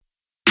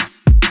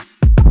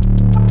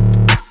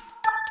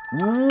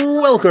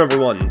Welcome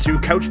everyone to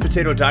Couch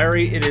Potato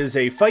Diary. It is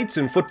a Fights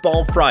in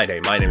Football Friday.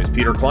 My name is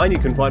Peter Klein. You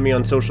can find me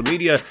on social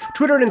media,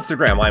 Twitter and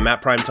Instagram. I'm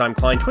at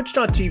PrimetimeKlein,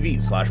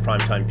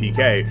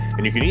 twitch.tv/PrimetimePK,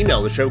 and you can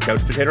email the show,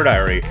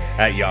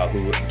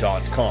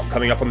 couchpotatodiary@yahoo.com.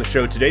 Coming up on the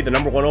show today, the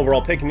number one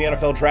overall pick in the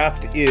NFL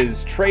draft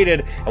is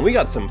traded, and we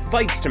got some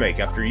fights to make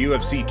after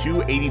UFC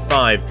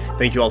 285.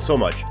 Thank you all so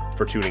much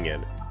for tuning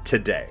in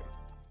today.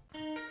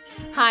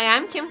 Hi,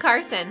 I'm Kim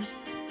Carson.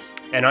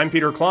 And I'm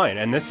Peter Klein,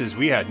 and this is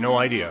We Had No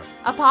Idea,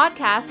 A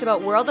podcast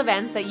about world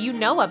events that you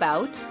know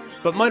about,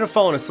 but might have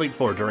fallen asleep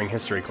for during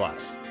history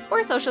class.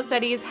 Or social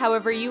studies,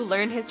 however you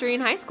learned history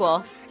in high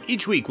school.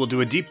 Each week, we'll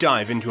do a deep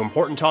dive into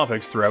important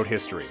topics throughout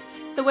history.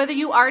 So whether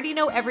you already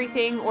know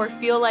everything or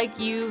feel like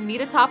you need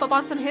a top up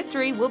on some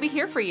history, we'll be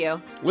here for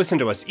you. Listen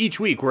to us each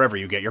week wherever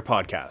you get your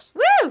podcasts.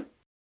 Woo!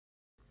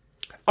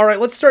 All right,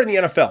 let's start in the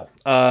NFL.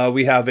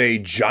 We have a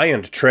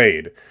giant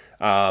trade.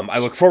 I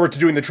look forward to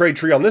doing the trade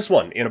tree on this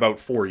one in about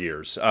 4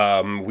 years.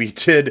 We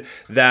did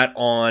that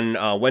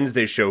on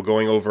Wednesday's show,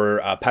 going over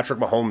Patrick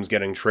Mahomes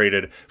getting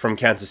traded from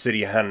Kansas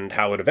City and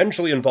how it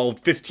eventually involved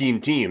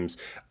 15 teams.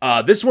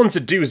 This one's a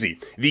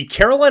doozy. The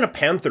Carolina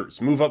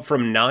Panthers move up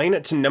from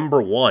 9 to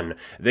number 1.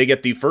 They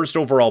get the first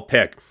overall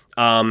pick.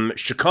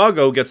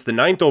 Chicago gets the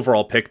 9th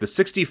overall pick, the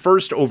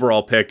 61st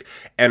overall pick,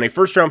 and a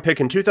first-round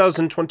pick in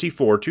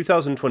 2024,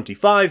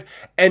 2025,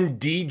 and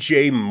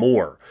DJ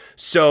Moore.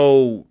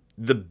 So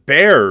the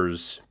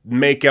Bears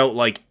make out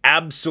like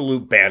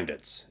absolute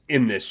bandits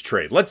in this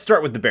trade. Let's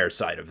start with the Bears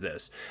side of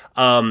this.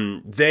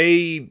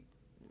 They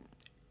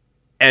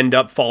end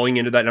up falling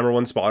into that number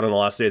one spot on the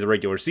last day of the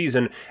regular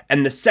season.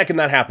 And the second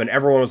that happened,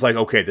 everyone was like,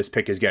 okay, this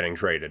pick is getting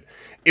traded.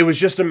 It was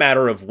just a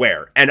matter of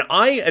where. And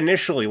I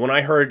initially, when I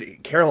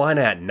heard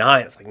Carolina at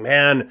 9, I was like,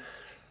 man,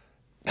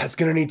 that's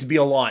going to need to be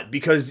a lot.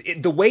 Because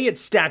the way it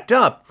stacked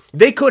up,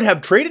 they could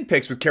have traded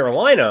picks with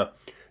Carolina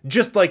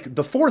just like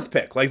the 4th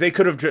pick. Like they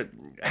could have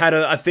had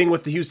a thing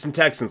with the Houston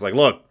Texans. Like,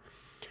 look,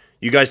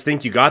 you guys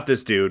think you got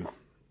this dude.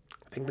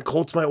 I think the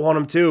Colts might want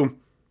him too.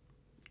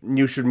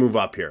 You should move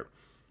up here.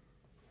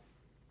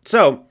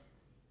 So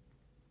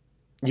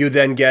you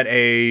then get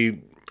a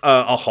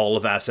haul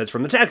of assets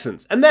from the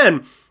Texans. And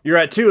then you're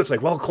at 2. It's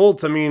like, well,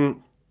 Colts, I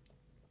mean,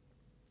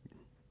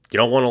 you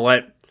don't want to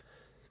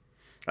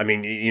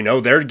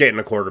they're getting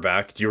a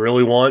quarterback. Do you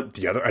really want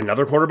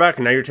another quarterback?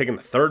 And now you're taking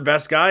the 3rd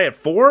best guy at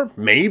 4?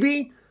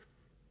 Maybe.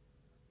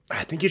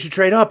 I think you should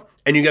trade up,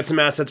 and you get some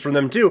assets from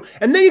them too.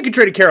 And then you could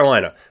trade to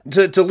Carolina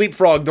to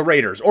leapfrog the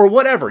Raiders or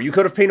whatever. You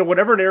could have painted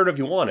whatever narrative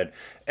you wanted.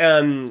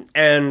 And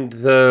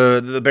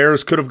the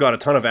Bears could have got a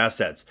ton of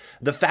assets.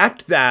 The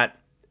fact that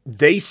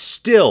they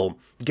still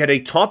get a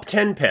top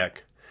 10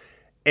 pick,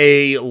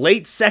 a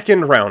late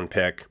 2nd round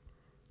pick,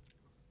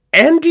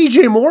 and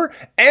DJ Moore,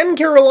 and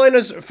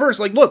Carolina's first.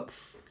 Like, look,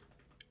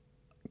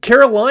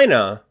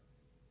 Carolina,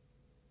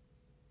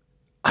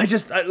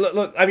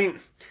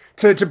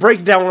 To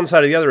break down one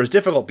side or the other is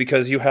difficult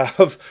because you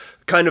have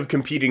kind of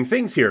competing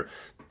things here.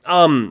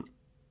 The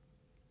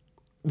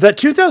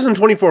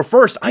 2024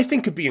 first, I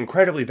think, could be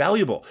incredibly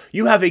valuable.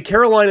 You have a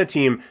Carolina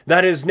team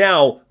that is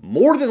now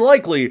more than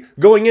likely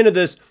going into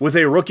this with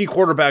a rookie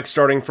quarterback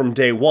starting from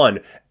day one,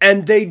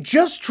 and they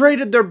just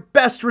traded their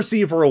best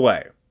receiver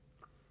away.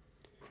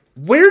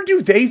 Where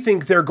do they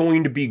think they're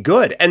going to be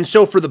good? And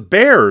so for the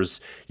Bears,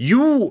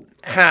 you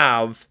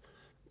have...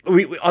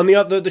 on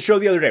the show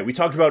the other day, we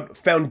talked about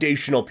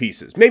foundational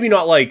pieces. Maybe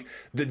not like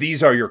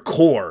these are your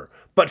core,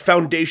 but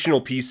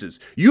foundational pieces.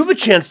 You have a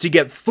chance to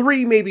get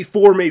 3, maybe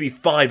 4, maybe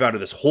 5 out of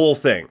this whole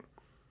thing,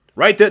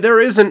 right? There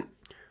isn't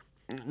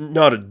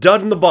not a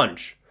dud in the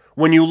bunch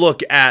when you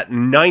look at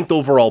 9th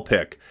overall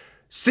pick,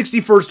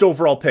 61st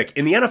overall pick.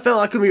 In the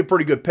NFL, that could be a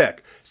pretty good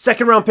pick.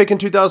 2nd round pick in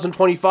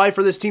 2025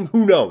 for this team,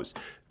 who knows?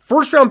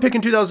 1st round pick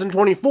in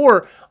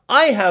 2024,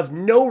 I have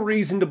no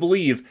reason to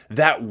believe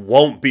that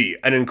won't be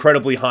an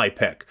incredibly high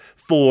pick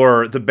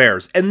for the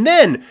Bears. And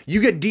then you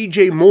get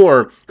DJ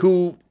Moore,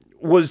 who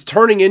was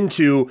turning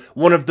into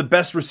one of the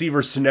best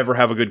receivers to never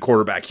have a good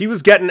quarterback. He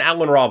was getting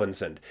Allen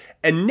Robinson.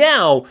 And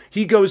now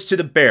he goes to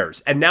the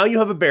Bears. And now you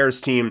have a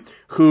Bears team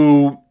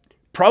who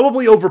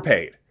probably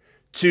overpaid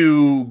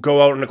to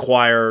go out and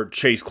acquire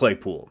Chase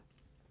Claypool.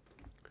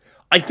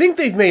 I think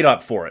they've made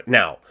up for it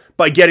now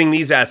by getting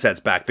these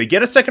assets back. They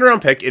get a 2nd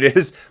round pick. It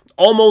is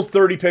almost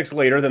 30 picks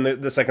later than the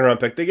 2nd round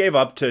pick they gave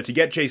up to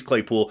get Chase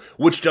Claypool,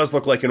 which does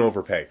look like an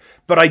overpay.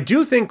 But I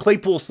do think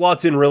Claypool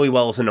slots in really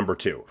well as a number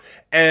 2.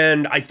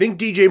 And I think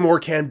DJ Moore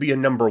can be a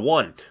number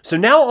 1. So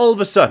now all of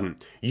a sudden,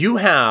 you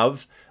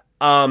have,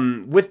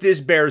 with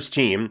this Bears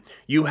team,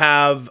 you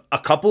have a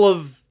couple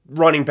of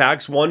running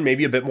backs, one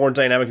maybe a bit more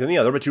dynamic than the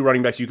other, but 2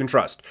 running backs you can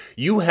trust.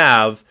 You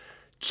have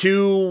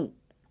 2,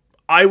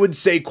 I would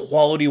say,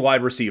 quality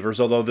wide receivers,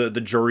 although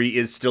the jury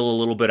is still a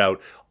little bit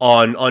out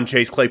on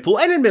Chase Claypool,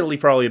 and admittedly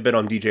probably a bit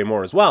on DJ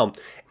Moore as well.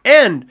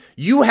 And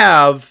you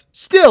have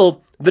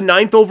still the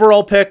 9th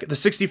overall pick, the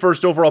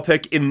 61st overall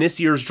pick in this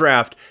year's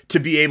draft to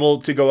be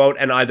able to go out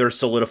and either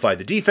solidify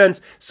the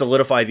defense,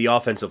 solidify the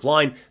offensive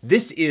line.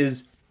 This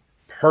is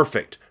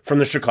perfect from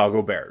the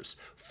Chicago Bears.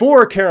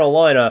 For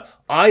Carolina,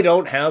 I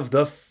don't have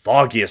the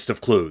foggiest of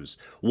clues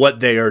what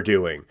they are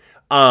doing.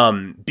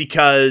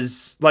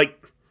 Because, like,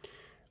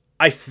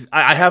 I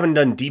haven't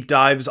done deep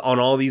dives on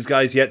all these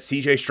guys yet.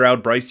 CJ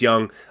Stroud, Bryce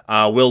Young,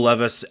 Will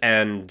Levis,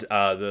 and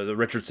the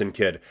Richardson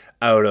kid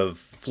out of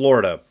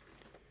Florida.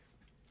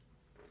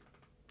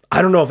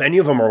 I don't know if any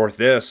of them are worth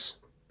this.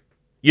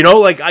 You know,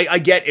 like, I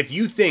get if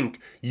you think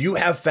you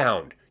have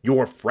found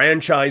your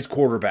franchise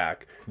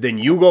quarterback, then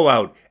you go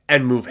out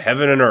and move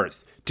heaven and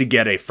earth to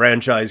get a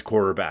franchise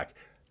quarterback.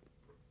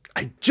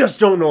 I just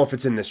don't know if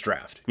it's in this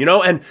draft, you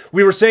know? And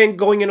we were saying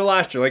going into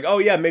last year, like, oh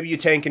yeah, maybe you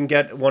tank and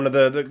get one of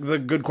the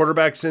good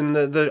quarterbacks in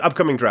the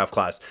upcoming draft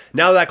class.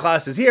 Now that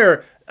class is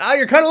here,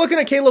 you're kind of looking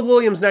at Caleb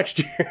Williams next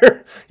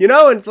year, you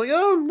know? And it's like,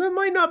 oh, that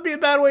might not be a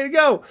bad way to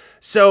go.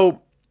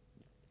 So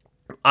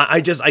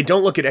I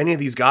don't look at any of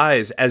these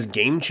guys as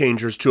game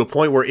changers to a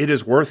point where it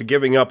is worth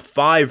giving up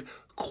 5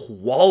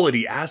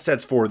 quality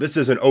assets for. This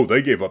isn't, oh,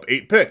 they gave up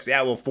 8 picks.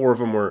 Yeah, well, 4 of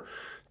them were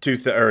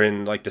or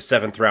in like the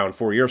 7th round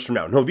 4 years from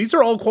now. No, these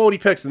are all quality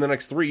picks in the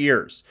next 3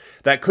 years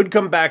that could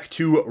come back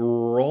to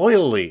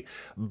royally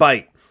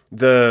bite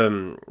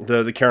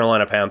the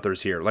Carolina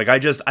Panthers here. Like, I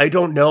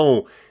don't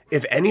know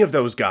if any of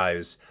those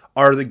guys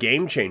are the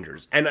game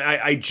changers. And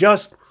I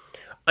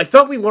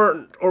thought we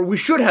learned, or we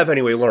should have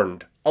anyway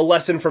learned, a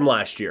lesson from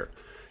last year.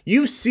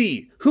 You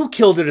see who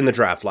killed it in the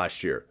draft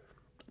last year.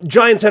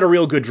 Giants had a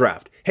real good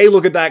draft. Hey,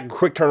 look at that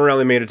quick turnaround.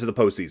 They made it to the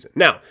postseason.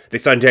 Now, they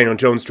signed Daniel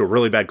Jones to a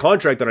really bad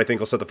contract that I think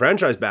will set the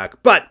franchise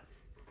back, but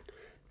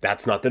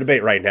that's not the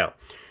debate right now.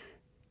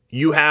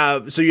 You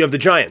have the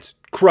Giants,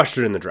 crushed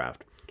it in the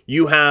draft.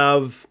 You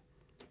have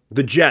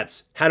the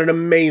Jets, had an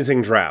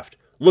amazing draft.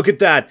 Look at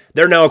that.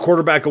 They're now a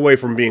quarterback away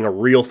from being a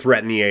real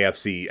threat in the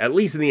AFC, at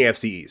least in the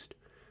AFC East.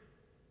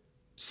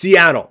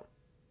 Seattle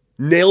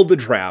nailed the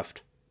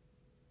draft,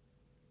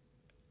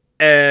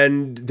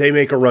 and they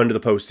make a run to the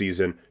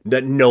postseason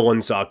that no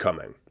one saw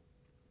coming.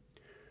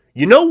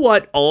 You know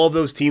what all of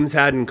those teams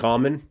had in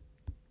common?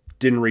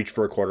 Didn't reach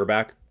for a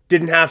quarterback.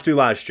 Didn't have to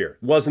last year.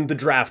 Wasn't the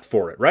draft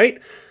for it,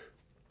 right?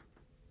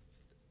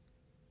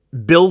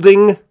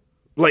 Building,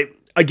 like,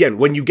 again,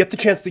 when you get the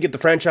chance to get the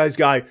franchise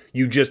guy,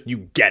 you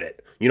get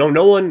it. You know,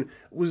 no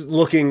one's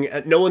looking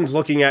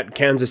at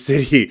Kansas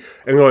City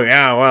and going,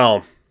 yeah,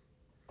 well,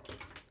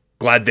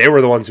 glad they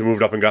were the ones who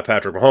moved up and got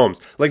Patrick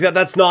Mahomes. Like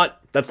that's not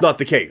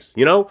the case,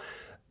 you know?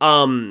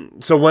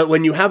 So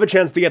when you have a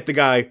chance to get the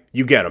guy,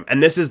 you get him.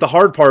 And this is the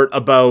hard part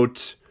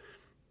about,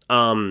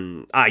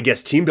 I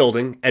guess, team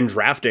building and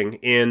drafting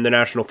in the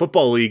National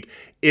Football League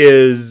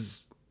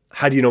is,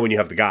 how do you know when you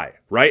have the guy,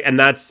 right? And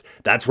that's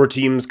where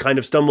teams kind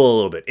of stumble a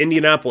little bit.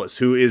 Indianapolis,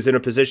 who is in a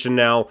position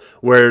now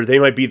where they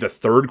might be the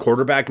 3rd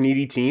quarterback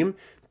needy team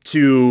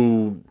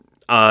to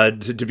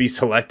be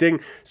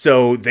selecting.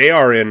 So they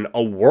are in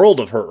a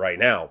world of hurt right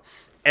now.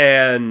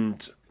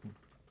 And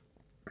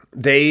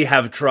they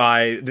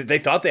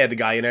thought they had the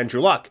guy in Andrew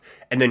Luck,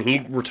 and then he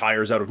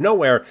retires out of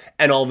nowhere,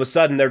 and all of a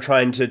sudden they're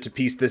trying to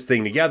piece this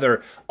thing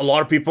together. A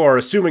lot of people are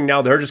assuming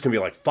now they're just going to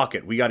be like, fuck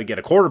it, we got to get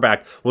a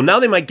quarterback. Well, now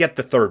they might get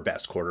the 3rd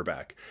best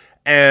quarterback,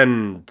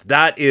 and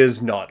that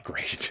is not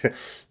great.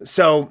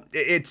 So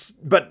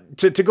but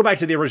to go back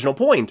to the original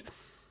point,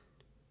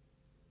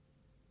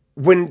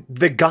 when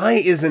the guy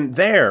isn't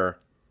there,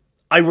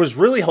 I was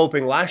really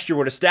hoping last year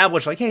would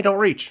establish, like, hey, don't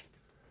reach.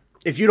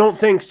 If you don't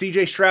think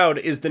CJ Stroud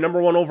is the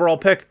number 1 overall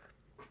pick,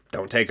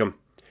 don't take him.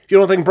 If you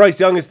don't think Bryce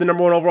Young is the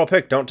number 1 overall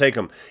pick, don't take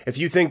him. If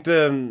you think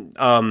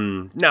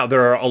now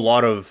there are a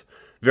lot of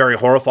very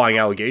horrifying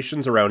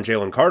allegations around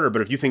Jalen Carter,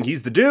 but if you think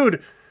he's the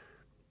dude,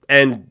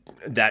 and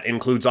that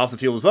includes off the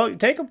field as well, you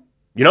take him.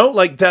 You know,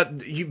 like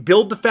that, you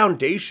build the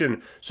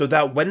foundation so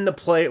that when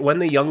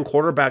the young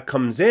quarterback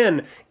comes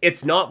in,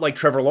 it's not like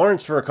Trevor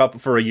Lawrence for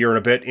a year and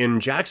a bit in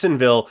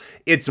Jacksonville.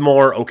 It's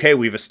more, okay,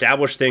 we've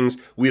established things,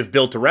 we've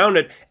built around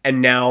it,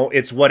 and now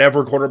it's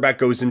whatever quarterback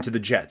goes into the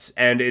Jets,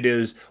 and it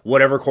is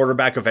whatever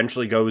quarterback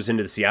eventually goes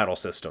into the Seattle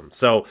system.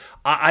 So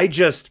I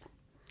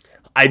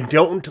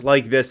don't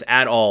like this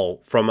at all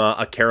from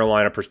a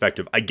Carolina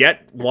perspective. I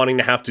get wanting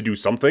to have to do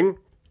something,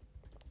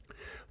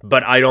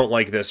 but I don't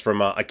like this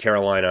from a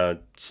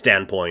Carolina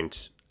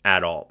standpoint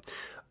at all.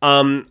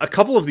 A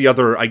couple of the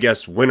other, I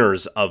guess,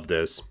 winners of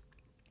this,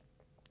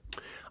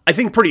 I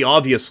think pretty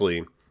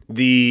obviously,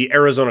 the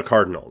Arizona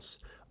Cardinals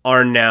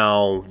are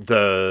now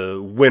the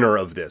winner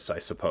of this, I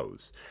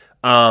suppose.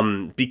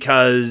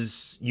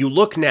 Because you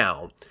look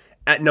now,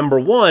 at number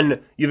 1,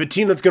 you have a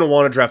team that's going to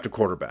want to draft a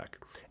quarterback.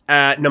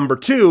 At number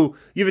 2,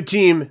 you have a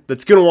team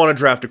that's going to want to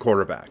draft a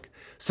quarterback.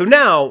 So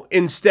now,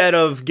 instead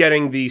of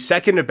getting the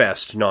second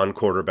best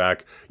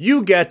non-quarterback,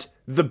 you get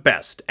the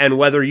best. And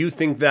whether you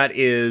think that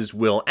is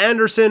Will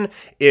Anderson,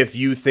 if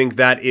you think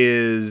that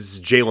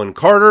is Jalen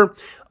Carter,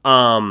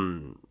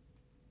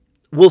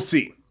 we'll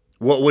see.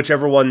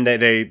 Whichever one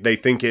they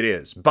think it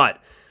is.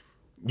 But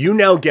you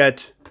now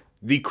get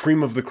the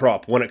cream of the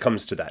crop when it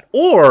comes to that.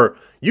 Or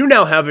you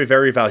now have a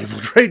very valuable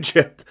trade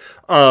chip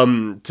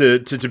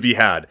to be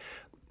had.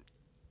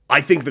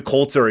 I think the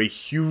Colts are a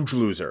huge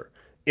loser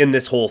in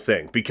this whole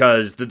thing,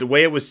 because the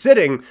way it was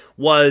sitting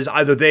was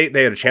either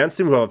they had a chance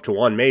to go up to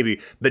 1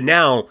 maybe, but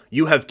now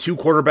you have 2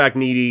 quarterback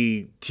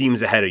needy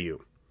teams ahead of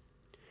you.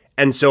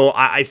 And so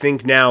I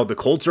think now the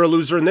Colts are a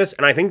loser in this,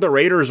 and I think the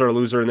Raiders are a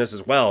loser in this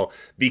as well,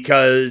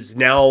 because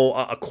now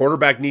a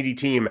quarterback needy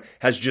team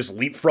has just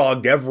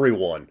leapfrogged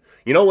everyone.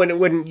 You know, when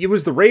it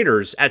was the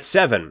Raiders at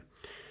 7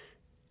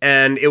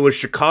 and it was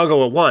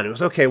Chicago at 1, it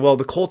was okay, well,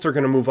 the Colts are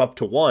going to move up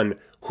to 1.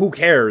 Who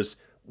cares?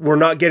 We're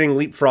not getting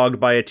leapfrogged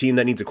by a team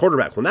that needs a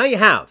quarterback. Well, now you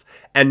have.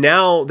 And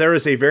now there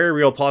is a very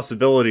real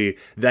possibility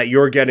that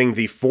you're getting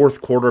the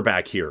 4th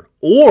quarterback here.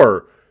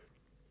 Or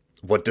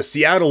what does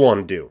Seattle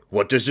want to do?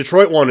 What does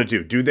Detroit want to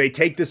do? Do they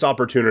take this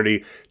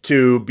opportunity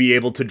to be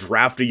able to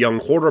draft a young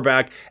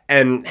quarterback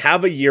and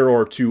have a year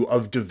or 2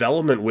 of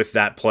development with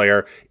that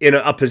player in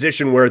a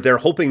position where they're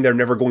hoping they're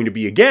never going to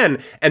be again,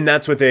 and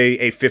that's with a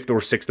 5th or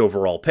 6th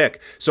overall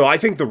pick? So I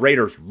think the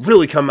Raiders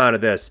really come out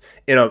of this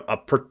in a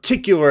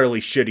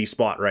particularly shitty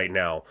spot right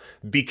now,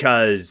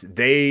 because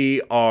they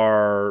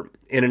are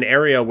in an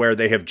area where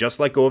they have just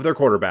let go of their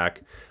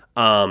quarterback.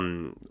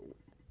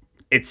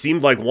 It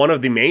seemed like one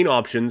of the main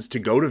options to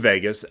go to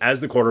Vegas as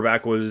the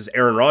quarterback was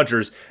Aaron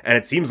Rodgers, and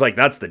it seems like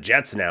that's the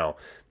Jets now.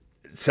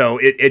 So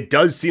it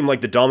does seem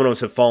like the dominoes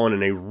have fallen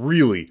in a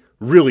really,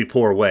 really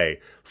poor way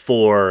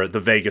for the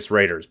Vegas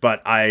Raiders.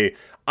 But I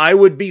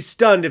would be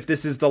stunned if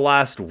this is the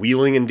last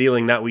wheeling and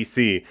dealing that we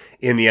see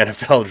in the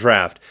NFL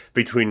draft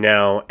between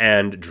now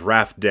and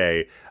draft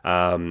day.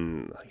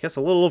 I guess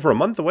a little over a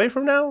month away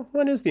from now.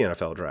 When is the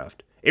NFL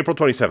draft? April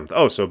 27th.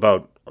 Oh, so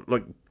about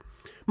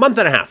month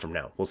and a half from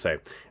now, we'll say,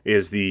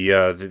 is the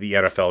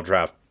NFL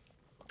draft.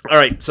 All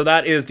right, so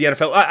that is the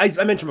NFL.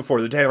 I mentioned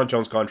before the Daniel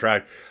Jones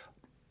contract.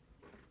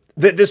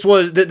 This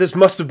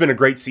must have been a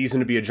great season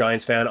to be a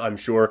Giants fan, I'm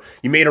sure.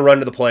 You made a run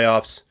to the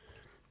playoffs,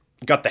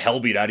 got the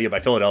hell beat out of you by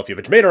Philadelphia,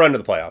 but you made a run to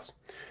the playoffs.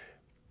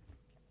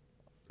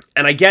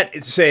 And I get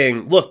it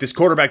saying, look, this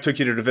quarterback took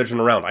you to a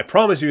divisional round. I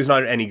promise you he's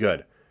not any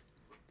good.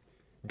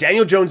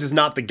 Daniel Jones is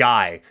not the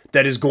guy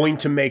that is going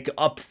to make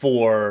up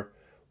for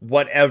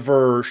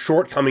whatever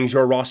shortcomings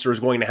your roster is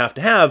going to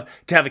have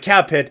a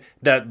cap hit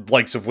that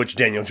likes of which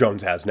Daniel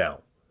Jones has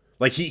now.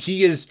 Like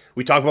he is,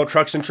 we talk about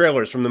trucks and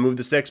trailers from the Move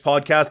the Sticks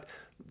podcast.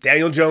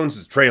 Daniel Jones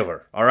is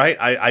trailer. All right.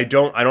 I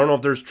don't know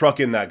if there's truck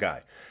in that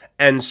guy.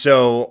 And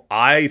so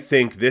I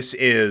think this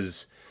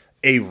is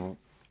a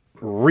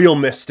real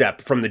misstep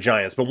from the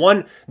Giants, but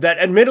one that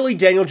admittedly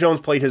Daniel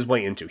Jones played his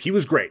way into. He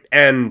was great,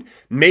 and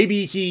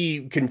maybe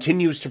he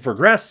continues to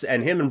progress,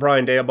 and him and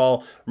Brian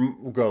Daboll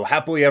go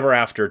happily ever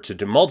after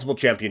to multiple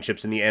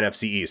championships in the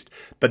NFC East.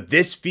 But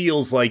this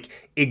feels like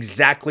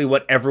exactly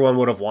what everyone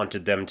would have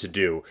wanted them to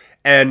do.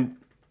 And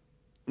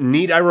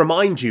need I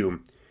remind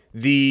you,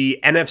 the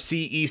NFC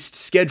East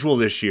schedule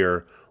this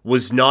year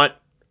was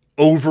not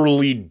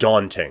overly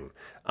daunting.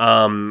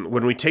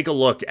 When we take a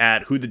look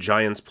at who the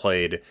Giants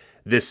played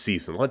this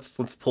season, let's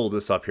pull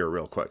this up here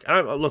real quick.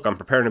 Look, I'm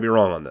preparing to be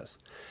wrong on this.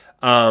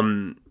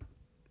 All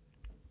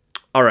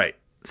right,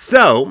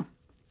 so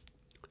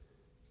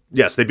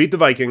yes, they beat the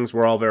Vikings.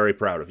 We're all very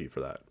proud of you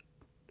for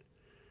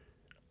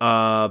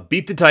that.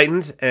 Beat the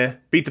Titans.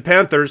 Beat the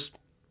Panthers.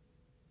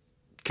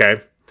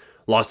 Okay.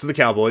 Lost to the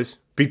Cowboys.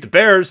 Beat the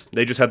Bears.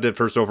 They just had the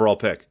first overall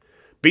pick.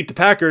 Beat the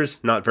Packers.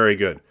 Not very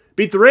good.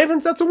 Beat the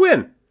Ravens. That's a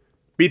win.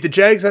 Beat the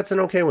Jags. That's an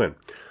okay win.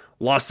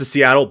 Lost to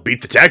Seattle.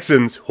 Beat the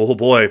Texans. Oh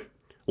boy.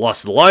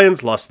 Lost to the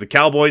Lions, lost to the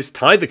Cowboys,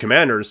 tied the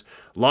Commanders,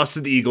 lost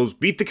to the Eagles,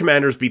 beat the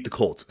Commanders, beat the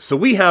Colts. So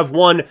we have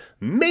 1,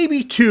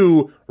 maybe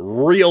 2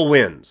 real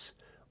wins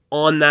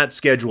on that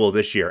schedule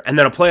this year. And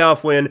then a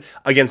playoff win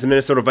against the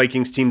Minnesota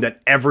Vikings team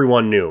that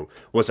everyone knew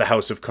was a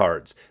house of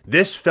cards.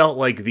 This felt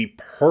like the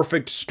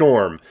perfect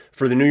storm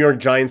for the New York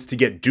Giants to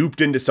get duped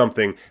into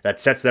something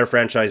that sets their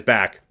franchise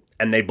back,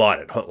 and they bought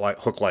it,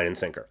 hook, line, and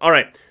sinker. All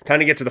right, time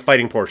to get to the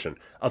fighting portion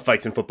of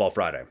Fights in Football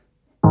Friday.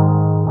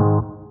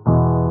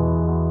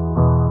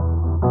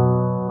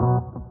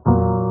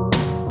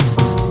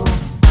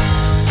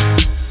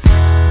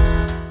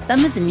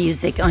 Some of the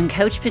music on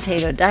Couch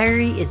Potato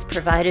Diary is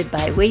provided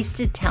by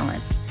Wasted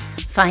Talent.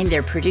 Find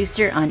their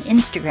producer on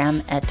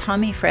Instagram at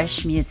Tommy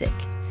Fresh Music.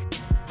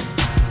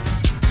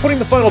 Putting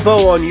the final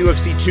bow on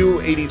UFC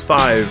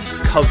 285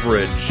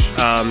 coverage,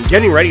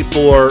 getting ready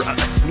for a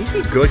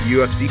sneaky good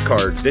UFC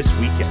card this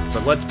weekend.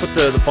 But let's put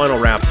the final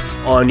wrap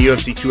on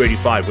UFC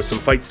 285 with some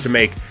fights to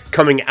make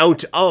coming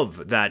out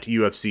of that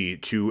UFC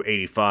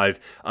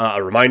 285.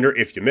 A reminder,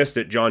 if you missed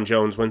it, Jon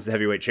Jones wins the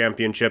heavyweight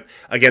championship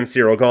against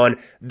Ciryl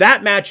Gane.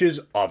 That match is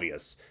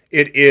obvious.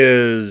 It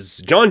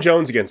is Jon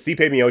Jones against Stipe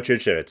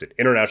Miocic, and it's an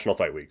International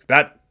Fight Week.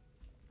 That,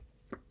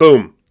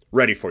 boom,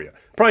 ready for you.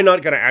 Probably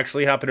not going to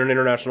actually happen in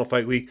International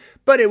Fight Week,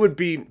 but it would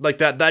be like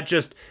that. That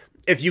just,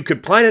 if you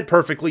could plan it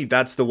perfectly,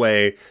 that's the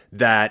way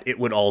that it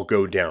would all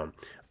go down.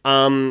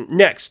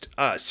 Next,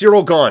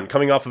 Ciryl Gane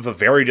coming off of a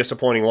very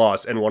disappointing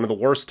loss and one of the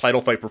worst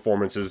title fight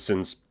performances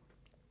since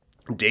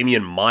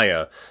Damian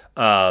Maia,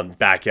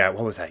 back at,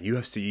 what was that,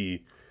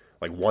 UFC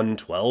like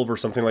 112 or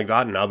something like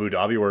that in Abu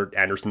Dhabi, where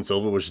Anderson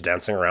Silva was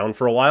dancing around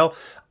for a while.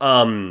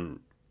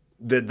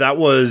 that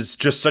was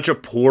just such a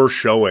poor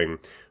showing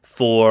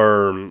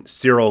for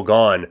Ciryl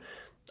Gane.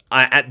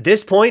 At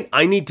this point,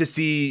 I need to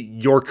see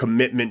your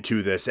commitment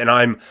to this, and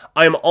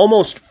I'm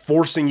almost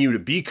forcing you to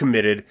be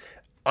committed.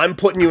 I'm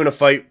putting you in a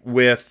fight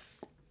with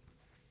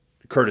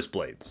Curtis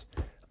Blaydes.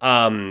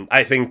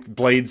 I think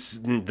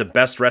Blaydes the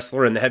best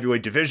wrestler in the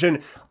heavyweight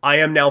division. I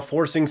am now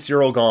forcing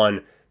Ciryl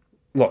Gane.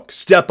 Look,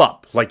 step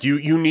up. Like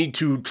you need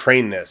to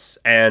train this,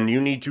 and you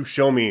need to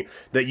show me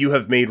that you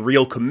have made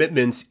real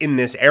commitments in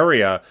this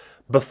area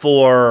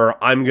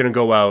before I'm gonna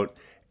go out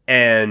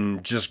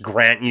and just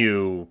grant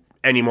you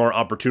any more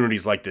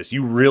opportunities like this.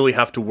 You really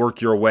have to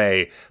work your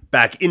way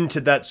back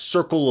into that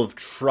circle of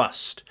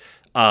trust.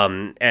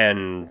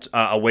 And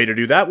a way to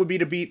do that would be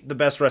to beat the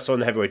best wrestler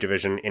in the heavyweight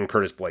division in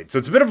Curtis Blaydes. So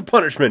it's a bit of a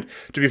punishment,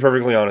 to be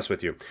perfectly honest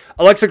with you.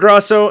 Alexa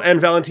Grasso and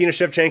Valentina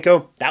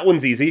Shevchenko, that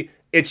one's easy.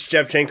 It's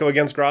Shevchenko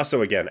against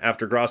Grasso again,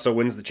 after Grasso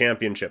wins the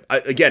championship.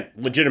 Again,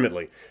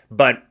 legitimately.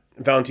 But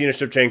Valentina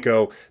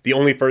Shevchenko, the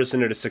only person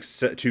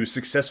to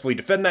successfully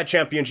defend that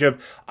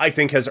championship, I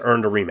think has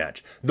earned a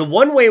rematch. The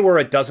one way where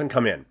it doesn't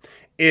come in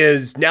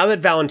is now that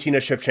Valentina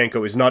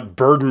Shevchenko is not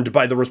burdened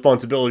by the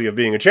responsibility of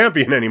being a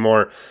champion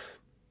anymore,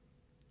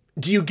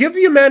 do you give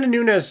the Amanda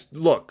Nunes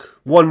look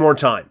one more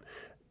time?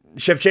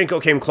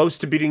 Shevchenko came close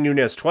to beating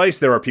Nunes twice.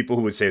 There are people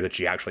who would say that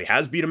she actually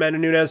has beat Amanda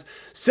Nunes.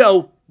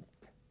 So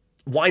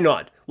why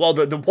not? Well,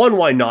 the one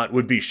why not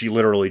would be she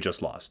literally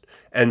just lost.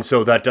 And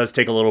so that does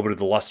take a little bit of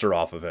the luster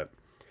off of it.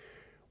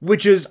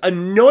 Which is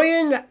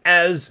annoying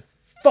as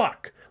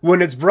fuck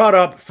when it's brought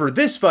up for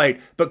this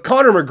fight, but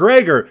Conor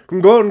McGregor can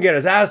go out and get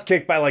his ass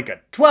kicked by like a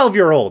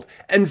 12-year-old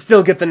and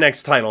still get the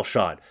next title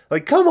shot.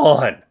 Like, come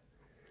on.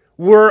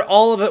 We're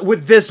all of it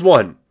with this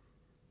one.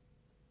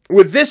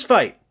 With this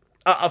fight.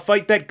 A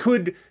fight that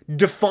could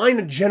define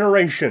a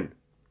generation.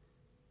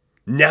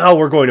 Now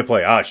we're going to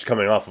play, she's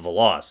coming off of a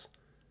loss.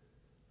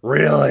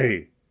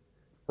 Really?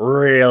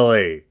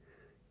 Really?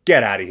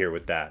 Get out of here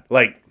with that.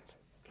 Like,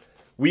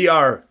 we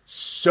are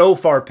so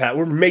far past,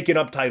 we're making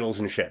up titles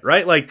and shit,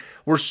 right? Like,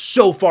 we're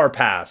so far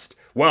past,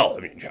 well, I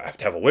mean, you have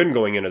to have a win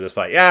going into this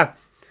fight. Yeah,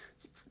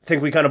 I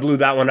think we kind of blew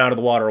that one out of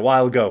the water a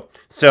while ago.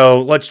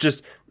 So let's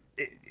just,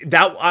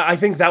 I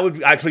think that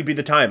would actually be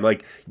the time.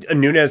 Like,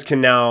 Nunes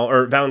can now,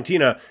 or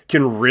Valentina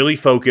can really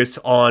focus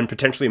on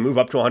potentially move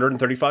up to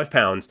 135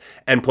 pounds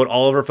and put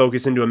all of her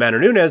focus into Amanda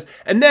Nunes.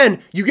 And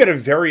then you get a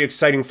very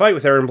exciting fight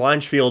with Erin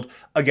Blanchfield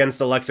against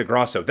Alexa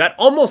Grasso. That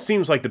almost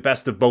seems like the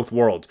best of both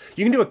worlds.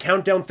 You can do a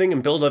countdown thing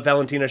and build up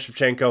Valentina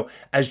Shevchenko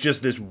as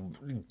just this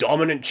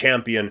dominant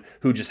champion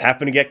who just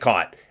happened to get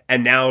caught.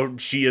 And now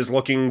she is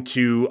looking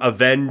to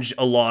avenge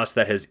a loss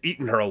that has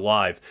eaten her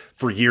alive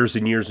for years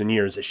and years and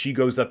years as she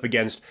goes up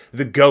against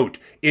the GOAT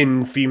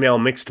in female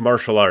mixed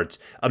martial arts,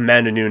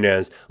 Amanda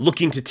Nunes,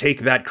 looking to take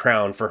that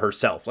crown for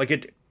herself. Like,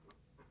 it,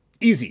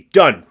 easy,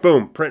 done,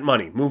 boom, print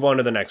money, move on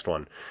to the next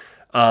one.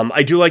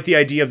 I do like the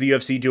idea of the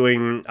UFC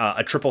doing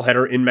a triple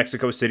header in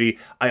Mexico City.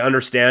 I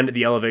understand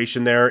the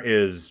elevation there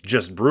is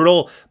just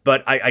brutal,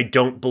 but I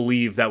don't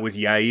believe that with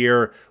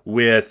Yair,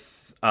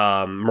 with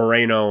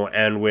Moreno,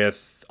 and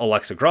with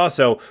Alexa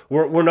Grasso,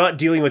 we're not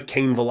dealing with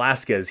Cain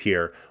Velasquez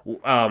here.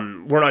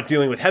 We're not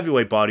dealing with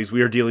heavyweight bodies.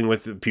 We are dealing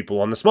with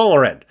people on the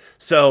smaller end.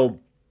 So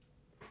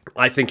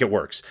I think it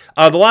works.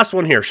 The last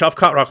one here,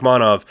 Shavkat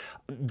Rakhmonov.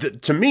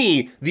 To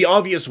me, the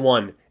obvious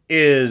one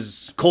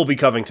is Colby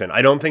Covington.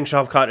 I don't think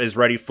Shavkat is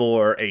ready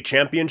for a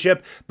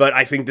championship, but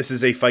I think this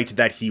is a fight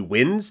that he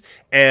wins,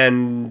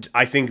 and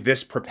I think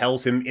this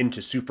propels him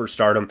into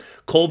superstardom.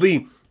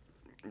 Colby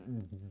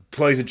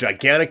plays a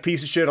gigantic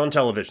piece of shit on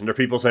television. There are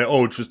people saying,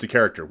 oh, it's just a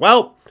character.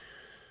 Well,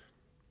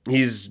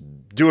 he's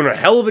doing a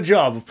hell of a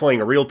job of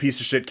playing a real piece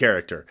of shit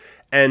character.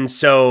 And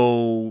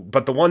so,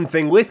 but the one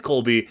thing with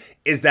Colby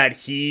is that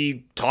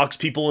he talks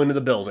people into the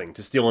building,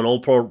 to steal an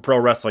old pro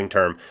wrestling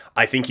term.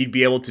 I think he'd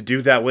be able to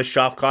do that with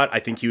Shavkat. I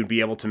think he would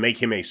be able to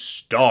make him a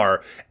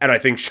star. And I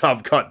think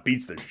Shavkat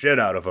beats the shit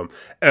out of him,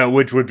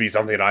 which would be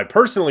something that I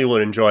personally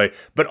would enjoy.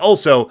 But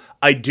also,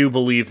 I do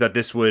believe that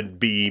this would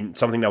be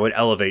something that would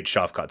elevate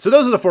Shavkat. So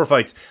those are the 4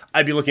 fights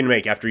I'd be looking to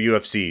make after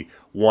UFC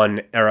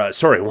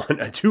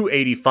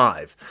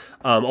 285.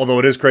 Although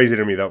it is crazy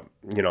to me that,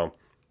 you know,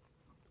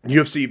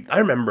 UFC, I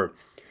remember,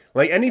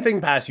 like,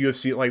 anything past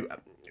UFC, like,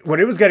 when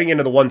it was getting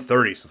into the 130s,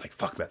 I was like,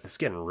 fuck, man, this is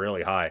getting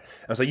really high. I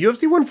was like,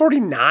 UFC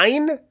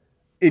 149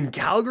 in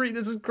Calgary?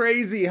 This is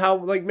crazy how,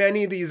 like,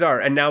 many of these are.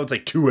 And now it's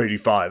like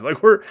 285.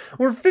 Like, we're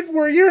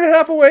a year and a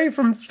half away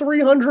from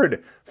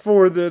 300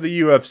 for the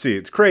UFC.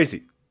 It's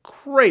crazy.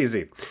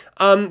 Crazy.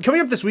 Coming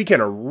up this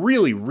weekend, a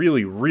really,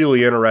 really,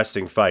 really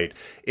interesting fight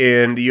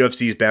in the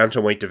UFC's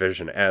bantamweight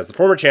division as the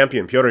former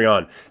champion, Petr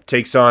Yan,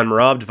 takes on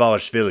Merab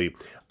Dvalishvili.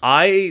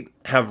 I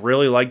have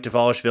really liked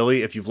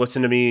Dvalishvili. If you've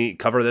listened to me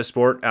cover this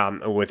sport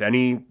with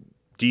any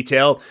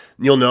detail,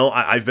 you'll know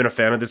I've been a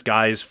fan of this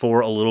guy's for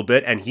a little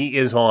bit, and he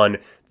is on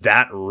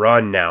that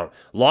run now.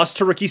 Lost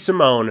to Ricky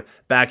Simón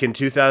back in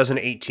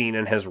 2018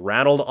 and has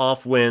rattled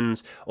off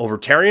wins over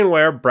Terrion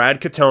Ware,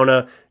 Brad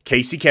Katona,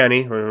 Casey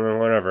Kenny,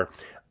 whatever,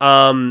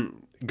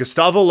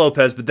 Gustavo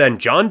Lopez, but then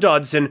John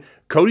Dodson,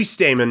 Cody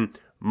Stamann,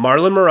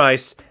 Marlon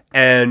Moraes,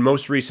 and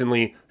most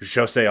recently,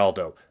 Jose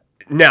Aldo.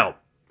 Now,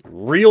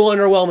 real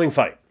underwhelming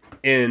fight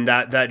in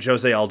that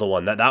Jose Aldo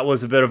one. That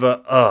was a bit of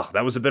a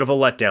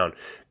letdown.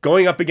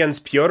 Going up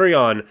against Petr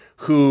Yan,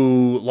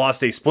 who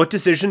lost a split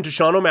decision to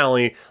Sean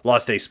O'Malley,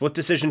 lost a split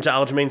decision to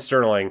Aljamain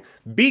Sterling,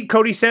 beat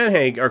Corey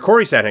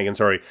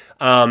Sandhagen,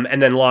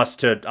 and then lost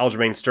to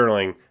Aljamain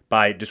Sterling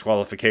by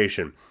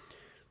disqualification.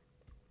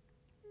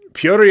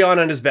 Petr Yan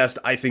at his best,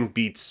 I think,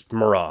 beats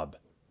Merab.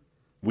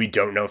 We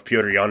don't know if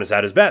Petr Yan is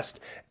at his best,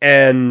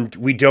 and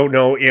we don't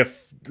know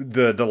if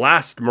the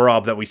last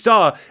Merab that we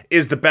saw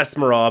is the best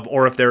Merab,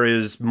 or if there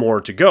is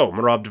more to go.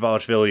 Merab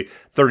Dvalishvili,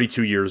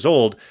 32 years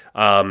old,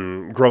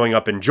 growing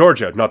up in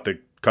Georgia, not the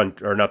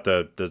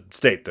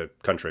state, the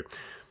country.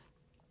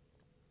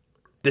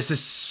 This is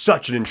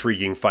such an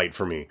intriguing fight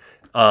for me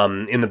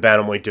in the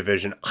bantamweight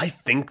division. I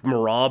think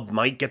Merab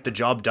might get the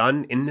job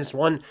done in this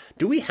one.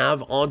 Do we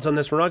have odds on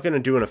this? We're not going to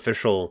do an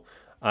official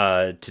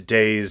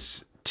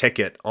today's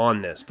ticket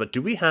on this, but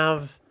do we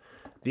have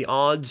the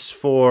odds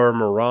for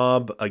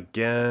Merab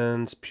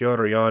against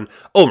Petr Yan?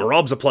 Oh,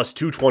 Merab's a plus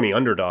 220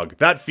 underdog.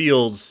 That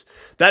feels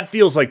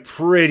like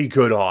pretty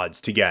good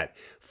odds to get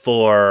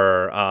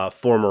for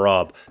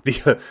Merab.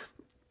 The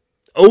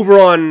over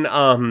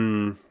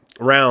on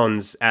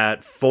rounds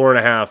at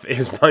 4.5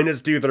 is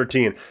minus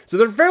 213. So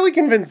they're fairly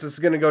convinced this is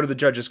going to go to the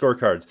judges'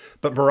 scorecards.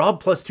 But Merab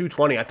plus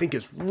 220, I think,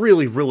 is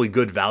really, really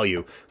good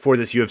value for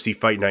this UFC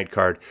Fight Night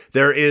card.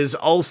 There is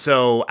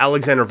also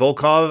Alexander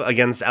Volkov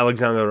against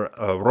Alexander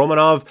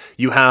Romanov.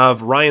 You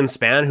have Ryan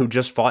Spann, who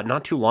just fought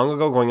not too long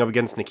ago, going up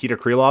against Nikita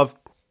Krylov.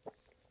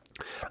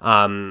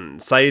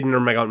 Said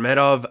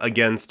Nurmagomedov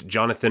against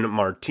Jonathan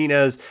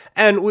Martinez,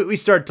 and we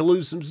start to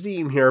lose some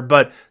steam here,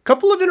 but a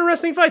couple of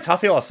interesting fights.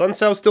 Rafael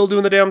Assunção still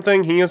doing the damn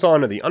thing. He is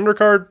on the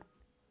undercard.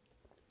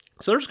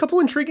 So there's a couple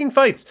intriguing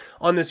fights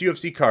on this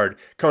UFC card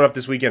coming up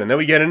this weekend. And then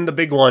we get into the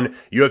big one,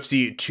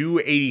 UFC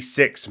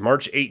 286,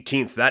 March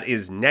 18th. That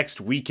is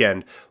next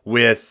weekend,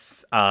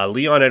 with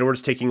Leon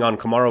Edwards taking on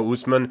Kamaru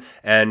Usman,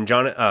 and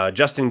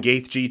Justin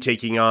Gaethje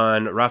taking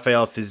on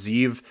Rafael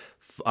Fiziev.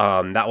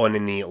 That one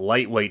in the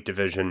lightweight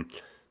division.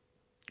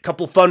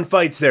 Couple fun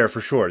fights there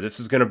for sure. This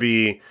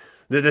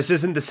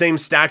isn't the same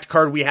stacked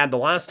card we had the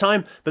last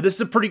time, but this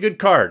is a pretty good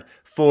card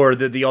for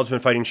the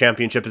Ultimate Fighting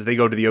Championship as they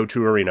go to the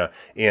O2 Arena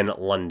in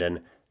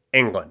London,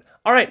 England.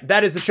 All right,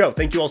 that is the show.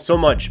 Thank you all so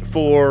much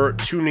for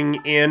tuning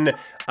in.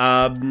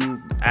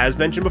 As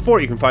mentioned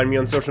before, you can find me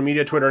on social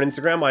media, Twitter and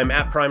Instagram. I'm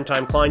at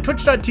PrimetimeKlein.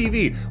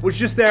 Twitch.tv was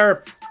just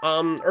there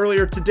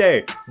earlier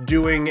today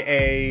doing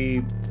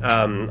a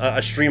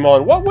stream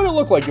on what would it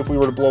look like if we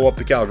were to blow up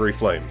the Calgary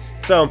Flames.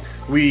 So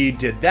we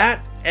did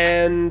that,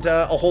 and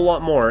a whole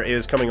lot more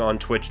is coming on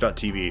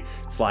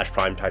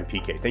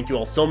twitch.tv/primetimepk. Thank you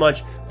all so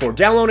much for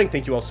downloading.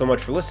 Thank you all so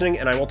much for listening,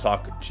 and I will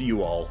talk to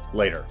you all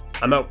later.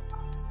 I'm out.